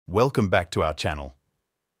Welcome back to our channel.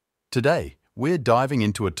 Today, we're diving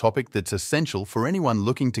into a topic that's essential for anyone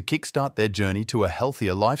looking to kickstart their journey to a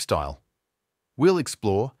healthier lifestyle. We'll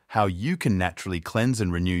explore how you can naturally cleanse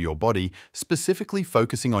and renew your body, specifically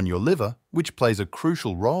focusing on your liver, which plays a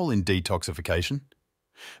crucial role in detoxification.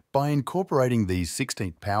 By incorporating these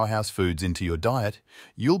 16 powerhouse foods into your diet,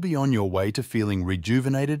 you'll be on your way to feeling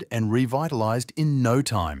rejuvenated and revitalized in no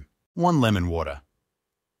time. 1. Lemon water.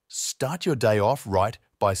 Start your day off right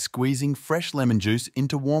by squeezing fresh lemon juice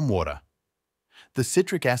into warm water. The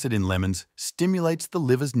citric acid in lemons stimulates the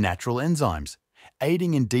liver's natural enzymes,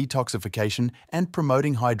 aiding in detoxification and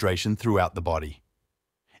promoting hydration throughout the body.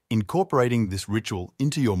 Incorporating this ritual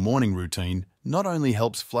into your morning routine not only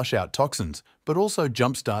helps flush out toxins, but also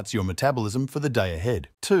jumpstarts your metabolism for the day ahead.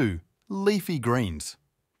 2. Leafy greens.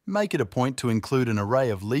 Make it a point to include an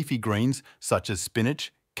array of leafy greens such as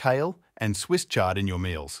spinach, kale, and Swiss chard in your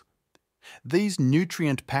meals. These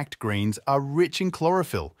nutrient-packed greens are rich in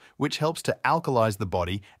chlorophyll, which helps to alkalize the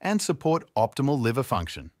body and support optimal liver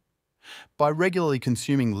function. By regularly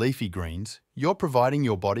consuming leafy greens, you're providing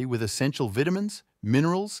your body with essential vitamins,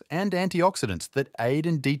 minerals, and antioxidants that aid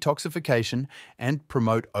in detoxification and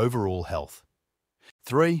promote overall health.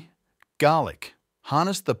 3. Garlic.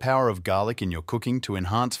 Harness the power of garlic in your cooking to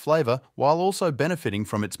enhance flavor while also benefiting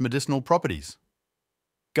from its medicinal properties.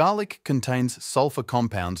 Garlic contains sulfur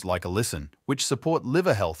compounds like allicin, which support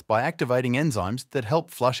liver health by activating enzymes that help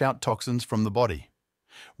flush out toxins from the body.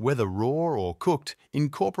 Whether raw or cooked,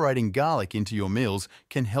 incorporating garlic into your meals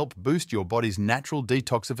can help boost your body's natural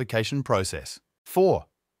detoxification process. 4.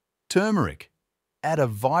 Turmeric. Add a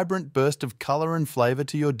vibrant burst of color and flavor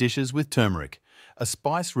to your dishes with turmeric, a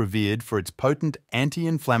spice revered for its potent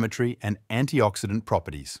anti-inflammatory and antioxidant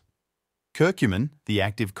properties. Curcumin, the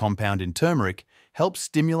active compound in turmeric, helps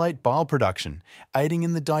stimulate bile production, aiding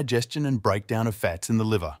in the digestion and breakdown of fats in the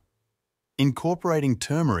liver. Incorporating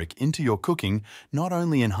turmeric into your cooking not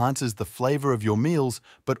only enhances the flavor of your meals,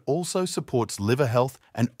 but also supports liver health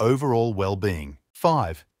and overall well-being.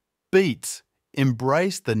 5. Beets.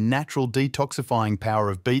 Embrace the natural detoxifying power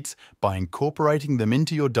of beets by incorporating them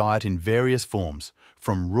into your diet in various forms,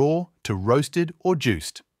 from raw to roasted or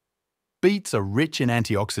juiced. Beets are rich in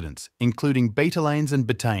antioxidants, including betalains and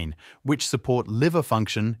betaine, which support liver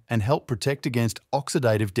function and help protect against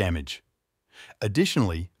oxidative damage.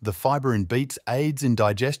 Additionally, the fiber in beets aids in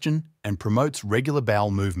digestion and promotes regular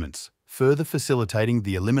bowel movements, further facilitating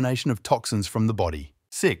the elimination of toxins from the body.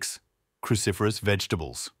 6. Cruciferous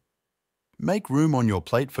vegetables. Make room on your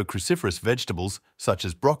plate for cruciferous vegetables such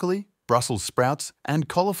as broccoli, Brussels sprouts, and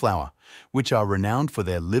cauliflower, which are renowned for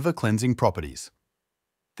their liver-cleansing properties.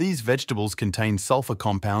 These vegetables contain sulfur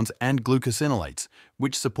compounds and glucosinolates,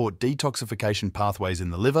 which support detoxification pathways in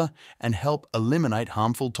the liver and help eliminate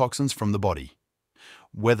harmful toxins from the body.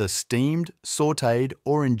 Whether steamed, sautéed,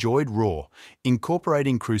 or enjoyed raw,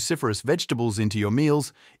 incorporating cruciferous vegetables into your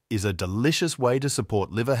meals is a delicious way to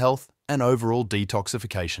support liver health and overall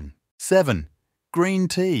detoxification. 7. Green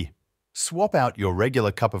tea. Swap out your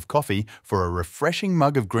regular cup of coffee for a refreshing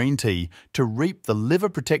mug of green tea to reap the liver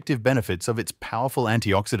protective benefits of its powerful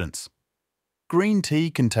antioxidants. Green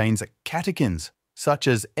tea contains catechins such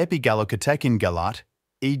as epigallocatechin gallate,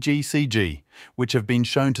 EGCG, which have been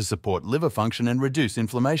shown to support liver function and reduce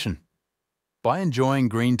inflammation. By enjoying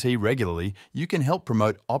green tea regularly, you can help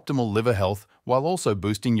promote optimal liver health while also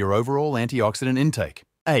boosting your overall antioxidant intake.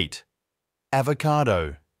 8.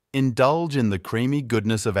 Avocado. Indulge in the creamy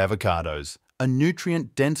goodness of avocados, a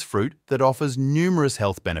nutrient-dense fruit that offers numerous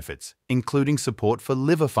health benefits, including support for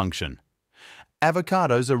liver function.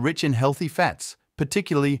 Avocados are rich in healthy fats,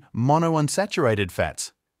 particularly monounsaturated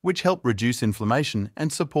fats, which help reduce inflammation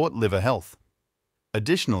and support liver health.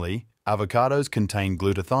 Additionally, avocados contain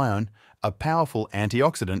glutathione, a powerful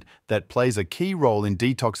antioxidant that plays a key role in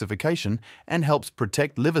detoxification and helps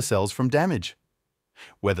protect liver cells from damage.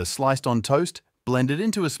 Whether sliced on toast, blended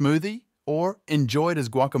into a smoothie, or enjoyed as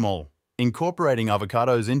guacamole, incorporating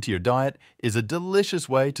avocados into your diet is a delicious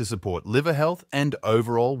way to support liver health and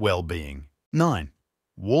overall well-being. 9.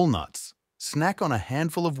 Walnuts. Snack on a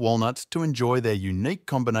handful of walnuts to enjoy their unique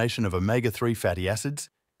combination of omega-3 fatty acids,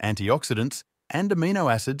 antioxidants, and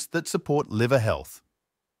amino acids that support liver health.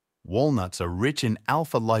 Walnuts are rich in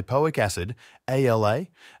alpha-lipoic acid, ALA,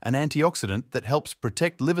 an antioxidant that helps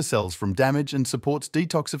protect liver cells from damage and supports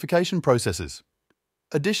detoxification processes.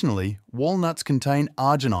 Additionally, walnuts contain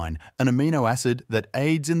arginine, an amino acid that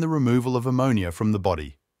aids in the removal of ammonia from the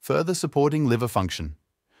body, further supporting liver function.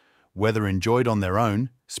 Whether enjoyed on their own,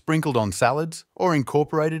 sprinkled on salads, or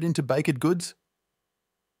incorporated into baked goods,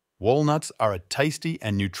 walnuts are a tasty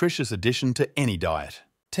and nutritious addition to any diet.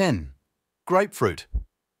 10. Grapefruit.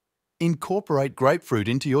 Incorporate grapefruit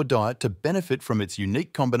into your diet to benefit from its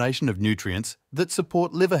unique combination of nutrients that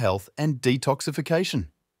support liver health and detoxification.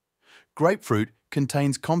 Grapefruit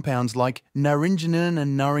contains compounds like naringenin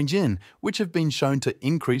and naringin, which have been shown to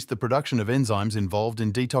increase the production of enzymes involved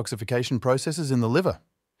in detoxification processes in the liver.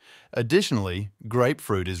 Additionally,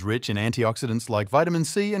 grapefruit is rich in antioxidants like vitamin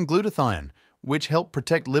C and glutathione, which help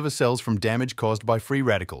protect liver cells from damage caused by free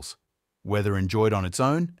radicals. Whether enjoyed on its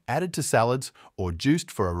own, added to salads, or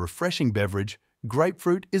juiced for a refreshing beverage,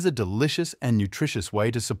 grapefruit is a delicious and nutritious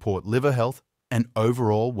way to support liver health and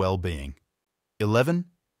overall well-being. 11.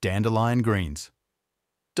 Dandelion greens.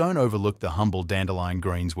 Don't overlook the humble dandelion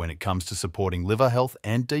greens when it comes to supporting liver health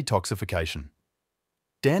and detoxification.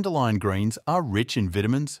 Dandelion greens are rich in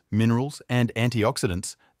vitamins, minerals, and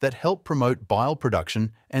antioxidants that help promote bile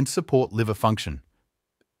production and support liver function.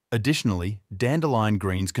 Additionally, dandelion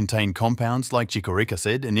greens contain compounds like chicoraic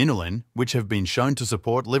acid and inulin, which have been shown to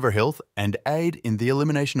support liver health and aid in the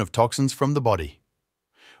elimination of toxins from the body.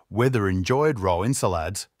 Whether enjoyed raw in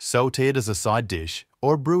salads, sautéed as a side dish,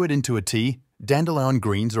 or brew it into a tea, dandelion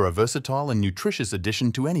greens are a versatile and nutritious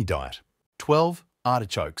addition to any diet. 12.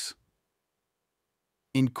 Artichokes.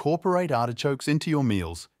 Incorporate artichokes into your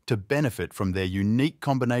meals to benefit from their unique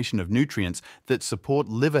combination of nutrients that support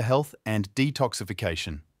liver health and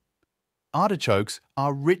detoxification. Artichokes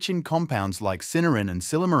are rich in compounds like cynarin and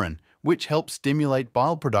silymarin, which help stimulate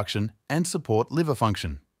bile production and support liver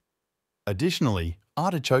function. Additionally,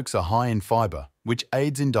 artichokes are high in fiber, which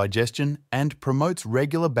aids in digestion and promotes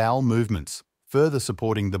regular bowel movements, further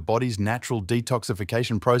supporting the body's natural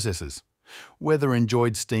detoxification processes. Whether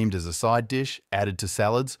enjoyed steamed as a side dish, added to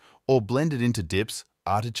salads, or blended into dips,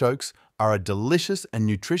 artichokes are a delicious and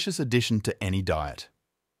nutritious addition to any diet.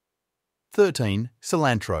 13.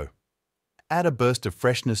 Cilantro. Add a burst of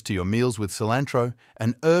freshness to your meals with cilantro,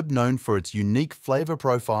 an herb known for its unique flavor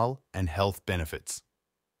profile and health benefits.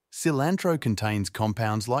 Cilantro contains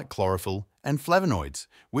compounds like chlorophyll and flavonoids,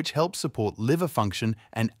 which help support liver function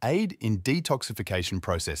and aid in detoxification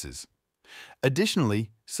processes.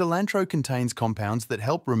 Additionally, cilantro contains compounds that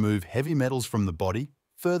help remove heavy metals from the body,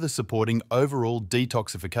 further supporting overall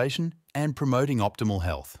detoxification and promoting optimal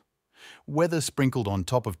health. Whether sprinkled on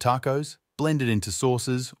top of tacos, blended into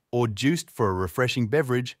sauces, or juiced for a refreshing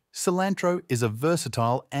beverage, cilantro is a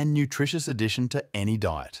versatile and nutritious addition to any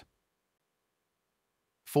diet.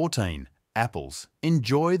 14. Apples.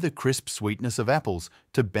 Enjoy the crisp sweetness of apples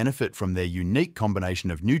to benefit from their unique combination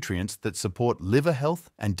of nutrients that support liver health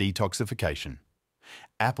and detoxification.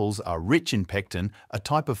 Apples are rich in pectin, a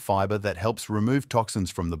type of fiber that helps remove toxins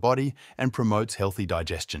from the body and promotes healthy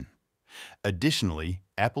digestion. Additionally,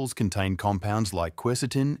 apples contain compounds like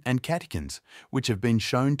quercetin and catechins, which have been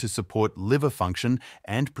shown to support liver function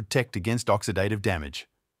and protect against oxidative damage.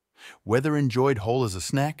 Whether enjoyed whole as a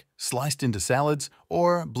snack, sliced into salads,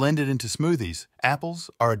 or blended into smoothies,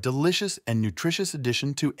 apples are a delicious and nutritious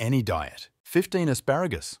addition to any diet. 15.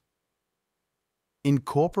 Asparagus.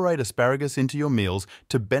 Incorporate asparagus into your meals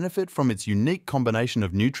to benefit from its unique combination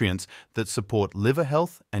of nutrients that support liver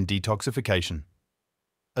health and detoxification.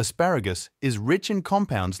 Asparagus is rich in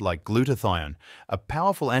compounds like glutathione, a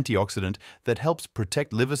powerful antioxidant that helps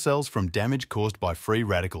protect liver cells from damage caused by free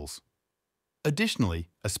radicals. Additionally,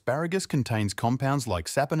 asparagus contains compounds like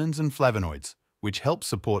saponins and flavonoids, which help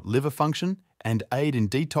support liver function and aid in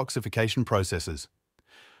detoxification processes.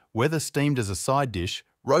 Whether steamed as a side dish,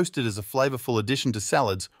 roasted as a flavorful addition to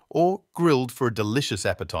salads, or grilled for a delicious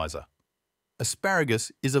appetizer, asparagus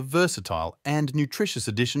is a versatile and nutritious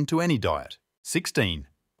addition to any diet. 16.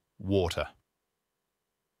 Water.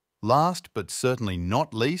 Last but certainly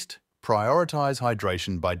not least, prioritize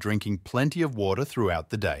hydration by drinking plenty of water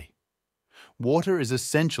throughout the day. Water is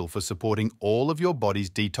essential for supporting all of your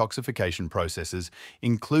body's detoxification processes,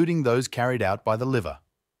 including those carried out by the liver.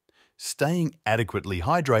 Staying adequately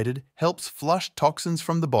hydrated helps flush toxins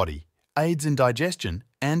from the body, aids in digestion,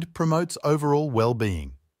 and promotes overall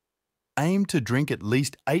well-being. Aim to drink at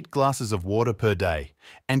least 8 glasses of water per day,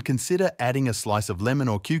 and consider adding a slice of lemon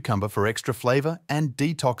or cucumber for extra flavor and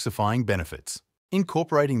detoxifying benefits.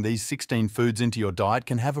 Incorporating these 16 foods into your diet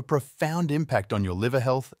can have a profound impact on your liver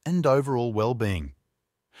health and overall well-being.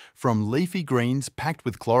 From leafy greens packed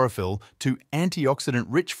with chlorophyll to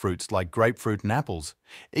antioxidant-rich fruits like grapefruit and apples,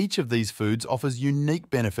 each of these foods offers unique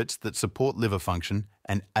benefits that support liver function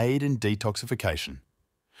and aid in detoxification.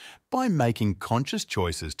 By making conscious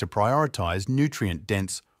choices to prioritize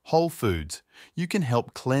nutrient-dense, whole foods, you can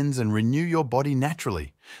help cleanse and renew your body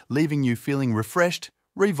naturally, leaving you feeling refreshed,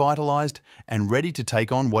 revitalized, and ready to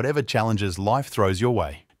take on whatever challenges life throws your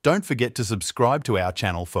way. Don't forget to subscribe to our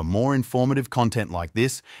channel for more informative content like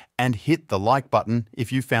this and hit the like button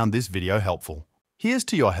if you found this video helpful. Here's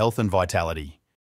to your health and vitality.